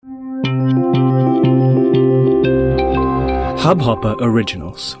Hubhopper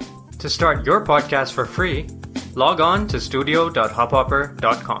Originals. To start your podcast for free, log on to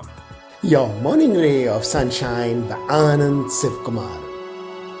studio.hubhopper.com. Your morning ray of sunshine by Anand Sivkumar.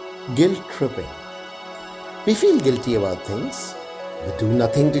 Guilt tripping. We feel guilty about things, but do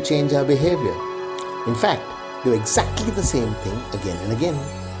nothing to change our behavior. In fact, do exactly the same thing again and again.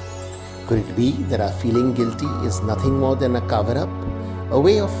 Could it be that our feeling guilty is nothing more than a cover-up, a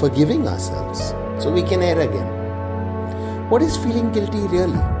way of forgiving ourselves so we can err again? What is feeling guilty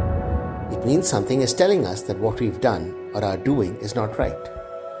really? It means something is telling us that what we've done or are doing is not right.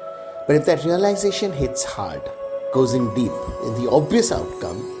 But if that realization hits hard, goes in deep, then the obvious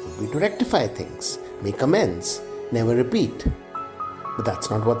outcome would be to rectify things, make amends, never repeat. But that's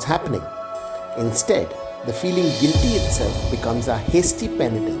not what's happening. Instead, the feeling guilty itself becomes our hasty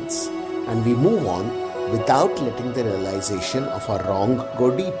penitence, and we move on without letting the realization of our wrong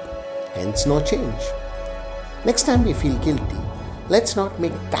go deep. Hence, no change. Next time we feel guilty, let's not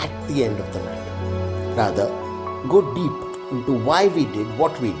make that the end of the matter. Rather, go deep into why we did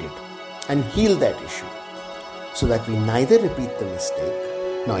what we did and heal that issue so that we neither repeat the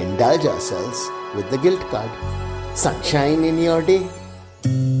mistake nor indulge ourselves with the guilt card. Sunshine in your day.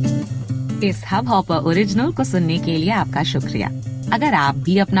 इस hub hopper original को सुनने के लिए आपका शुक्रिया। अगर आप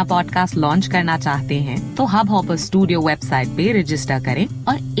भी अपना पॉडकास्ट लॉन्च करना चाहते हैं तो हब हॉपर स्टूडियो वेबसाइट पे रजिस्टर करें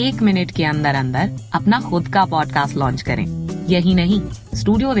और 1 मिनट के अंदर अंदर अपना खुद का पॉडकास्ट लॉन्च करें। यही नहीं,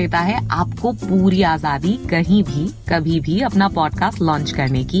 स्टूडियो देता है आपको पूरी आजादी कहीं भी कभी भी अपना पॉडकास्ट लॉन्च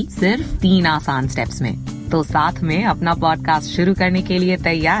करने की, सिर्फ 3 आसान स्टेप्स में। तो साथ में अपना पॉडकास्ट शुरू करने के लिए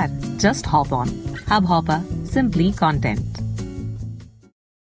तैयार? Just hop on hub hopper, simply content.